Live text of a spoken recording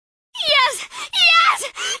Yes!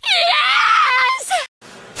 Yes!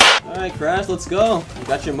 Yes! Alright, Crash, let's go. You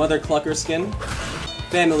got your Mother Clucker skin.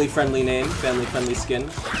 Family-friendly name, family-friendly skin.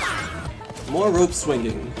 More rope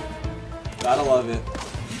swinging. Gotta love it.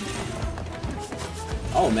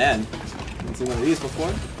 Oh man, haven't seen one of these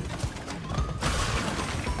before.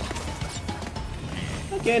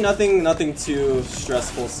 Okay, nothing too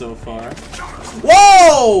stressful so far.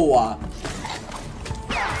 Whoa!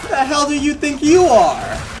 Who the hell do you think you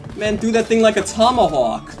are? Man, do that thing like a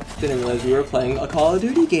tomahawk. Didn't realize we were playing a Call of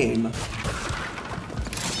Duty game.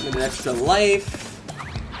 And an extra life.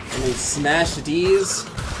 And then smash these.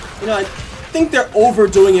 You know, I think they're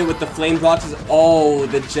overdoing it with the flame boxes. Oh,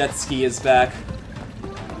 the jet ski is back.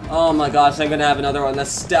 Oh my gosh, I'm gonna have another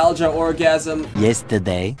nostalgia orgasm.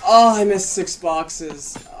 Yesterday. Oh, I missed 6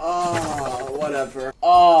 boxes. Oh, whatever.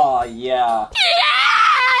 Oh, yeah.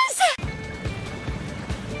 Yes!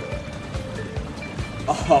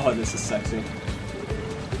 Oh, this is sexy.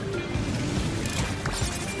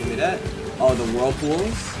 Give me that. Oh, the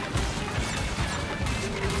whirlpools.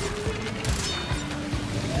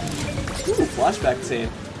 Ooh, flashback tape.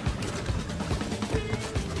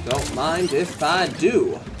 Don't mind if I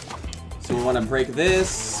do. So we want to break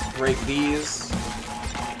this, break these,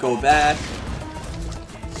 go back,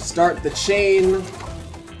 start the chain,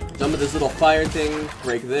 jump at this little fire thing,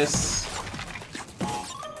 break this.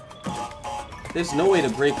 There's no way to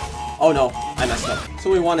break. Oh no, I messed up.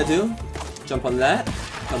 So what we want to do, jump on that,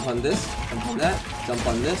 jump on this, jump on that, jump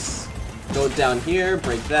on this, go down here,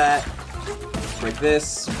 break that, break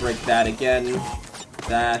this, break that again,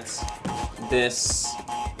 that, this,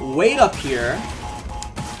 wait up here.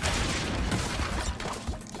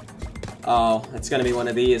 Oh, it's gonna be one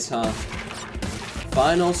of these, huh?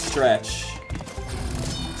 Final stretch.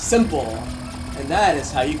 Simple. And that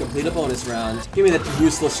is how you complete a bonus round. Give me the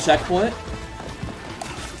useless checkpoint.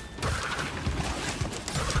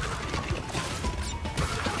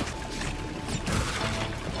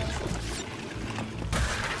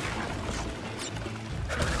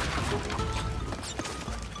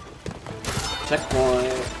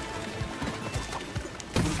 Checkpoint.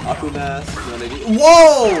 Aku mask.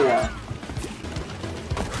 Whoa!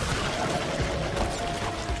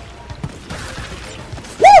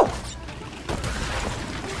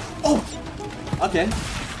 Okay.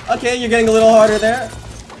 Okay, you're getting a little harder there.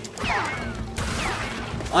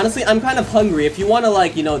 Honestly, I'm kind of hungry. If you want to,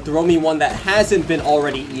 like, you know, throw me one that hasn't been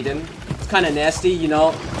already eaten. It's kind of nasty, you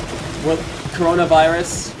know. Well,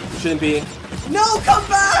 coronavirus shouldn't be. No, come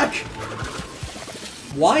back!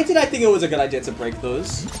 Why did I think it was a good idea to break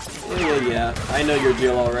those? Yeah. I know your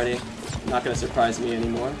deal already. Not gonna surprise me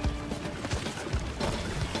anymore.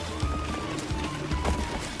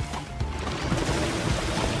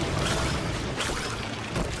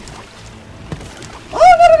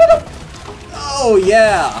 Oh,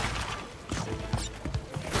 yeah!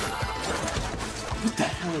 What the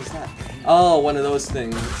hell is that? Oh, one of those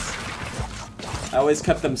things. I always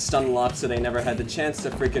kept them stun locked so they never had the chance to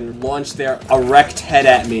freaking launch their erect head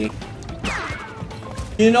at me.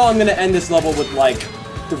 You know I'm gonna end this level with, like,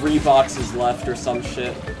 3 boxes left or some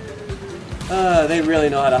shit. They really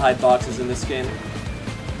know how to hide boxes in this game.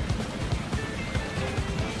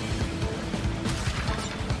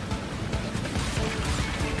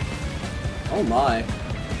 Oh my.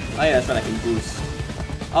 Oh yeah, that's right, I can boost.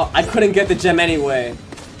 Oh, I couldn't get the gem anyway.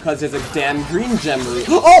 Because there's a damn green gem.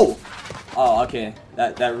 Oh! Oh, okay.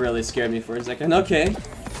 That really scared me for a second. Okay.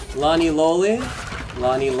 Lonnie Lolly.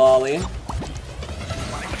 Lonnie Lolly.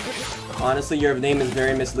 Honestly, your name is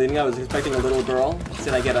very misleading. I was expecting a little girl.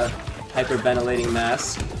 Instead, I get a hyperventilating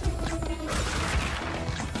mask.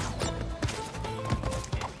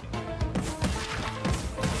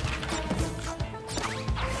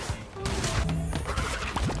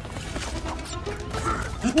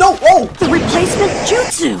 No! Oh! Replacement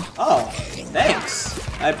jutsu! Oh, thanks.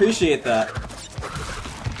 I appreciate that.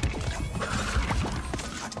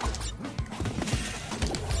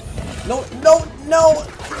 No, no, no!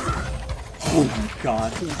 Oh my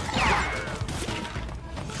god.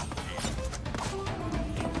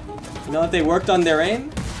 You know, if they worked on their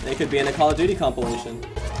aim, they could be in a Call of Duty compilation.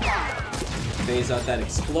 Phase out that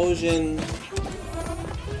explosion.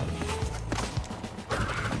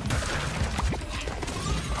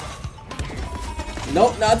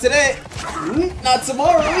 Nope, not today. Not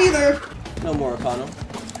tomorrow either. No more Arcano.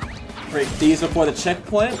 Break these before the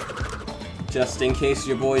checkpoint. Just in case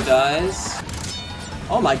your boy dies.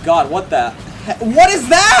 Oh my god, what the heck? What is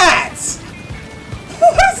that?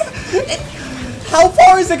 What is it? How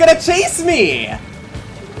far is it gonna chase me?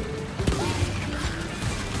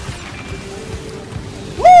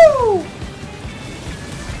 Woo!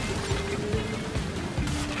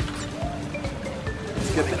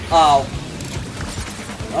 Good thing. Oh.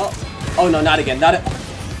 Oh. Oh no, not again. Not it.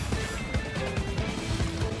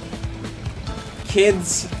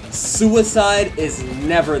 Kids, suicide is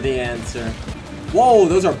never the answer. Whoa,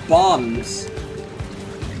 those are bombs.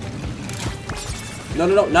 No,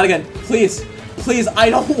 no, no, not again. Please. Please, I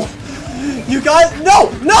don't want... You guys... No!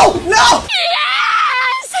 No! No!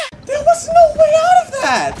 Yes! There was no way out of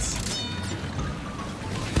that!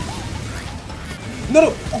 No,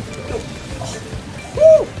 no! Oh, no.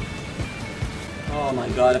 Oh. Oh my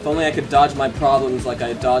god, if only I could dodge my problems like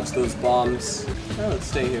I dodged those bombs. Oh, let's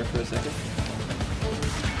stay here for a second.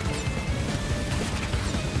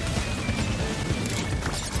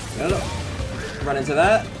 No, no. Run into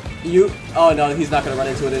that. You... Oh no, he's not gonna run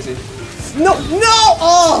into it, is he? No! No!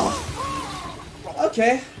 Oh!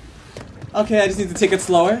 Okay. Okay, I just need to take it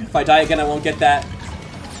slower. If I die again, I won't get that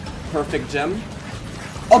perfect gem.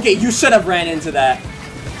 Okay, you should have ran into that.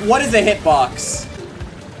 What is a hitbox?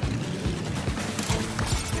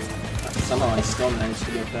 Somehow I still managed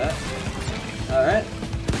to get that. Alright.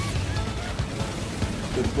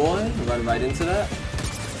 Good boy. Run right into that.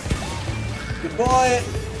 Good boy.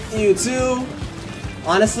 You too.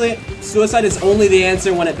 Honestly, suicide is only the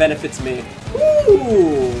answer when it benefits me.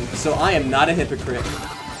 Woo! So I am not a hypocrite.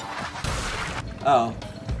 Oh.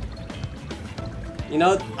 You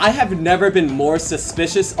know, I have never been more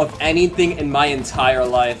suspicious of anything in my entire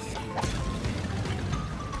life.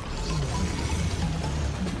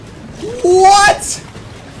 What?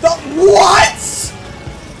 The what?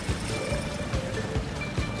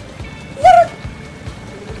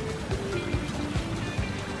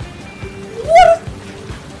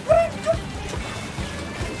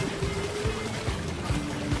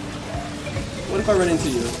 What if I run into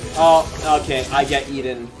you? Oh, okay, I get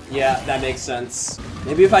eaten. Yeah, that makes sense.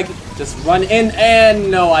 Maybe if I could just run in and...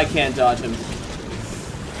 No, I can't dodge him.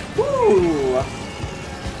 Woo!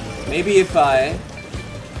 Maybe if I...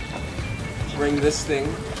 bring this thing...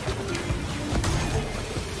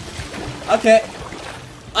 Okay.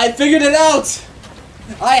 I figured it out!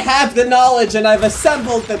 I have the knowledge and I've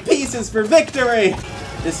assembled the pieces for victory!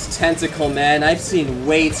 This tentacle, man, I've seen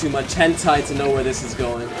way too much hentai to know where this is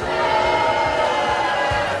going.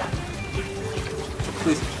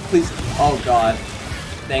 Please, please. Oh god.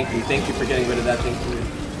 Thank you for getting rid of that thing for me.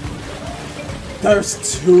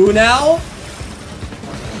 There's two now?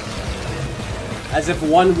 As if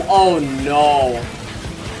one... Oh no.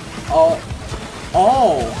 Oh.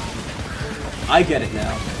 Oh. I get it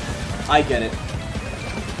now. I get it.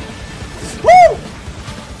 Woo!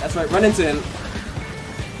 That's right, run into him.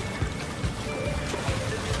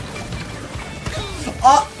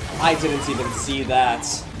 Oh! I didn't even see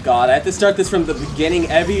that. God, I have to start this from the beginning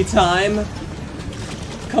every time?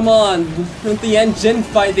 Come on, with the engine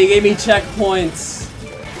fight, they gave me checkpoints.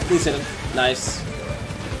 Please hit him. Nice.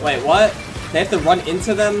 Wait, what? They have to run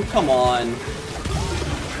into them? Come on.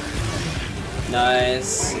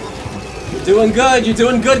 Nice. You're doing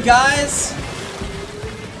good, guys!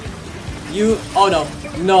 You... Oh, no.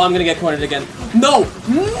 No, I'm gonna get cornered again. No!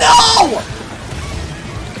 No!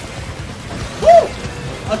 Woo!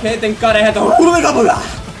 Okay, thank God I had the...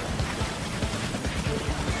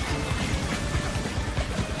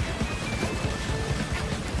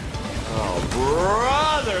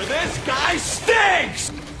 Brother, this guy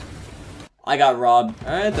stinks! I got robbed.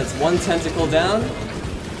 Alright, that's one tentacle down.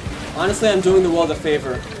 Honestly, I'm doing the world a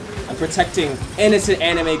favor. I'm protecting innocent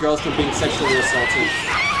anime girls from being sexually assaulted.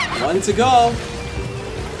 One to go.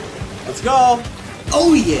 Let's go.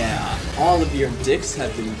 Oh yeah! All of your dicks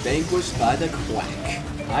have been vanquished by the Quack.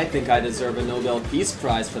 I think I deserve a Nobel Peace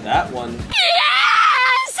Prize for that one.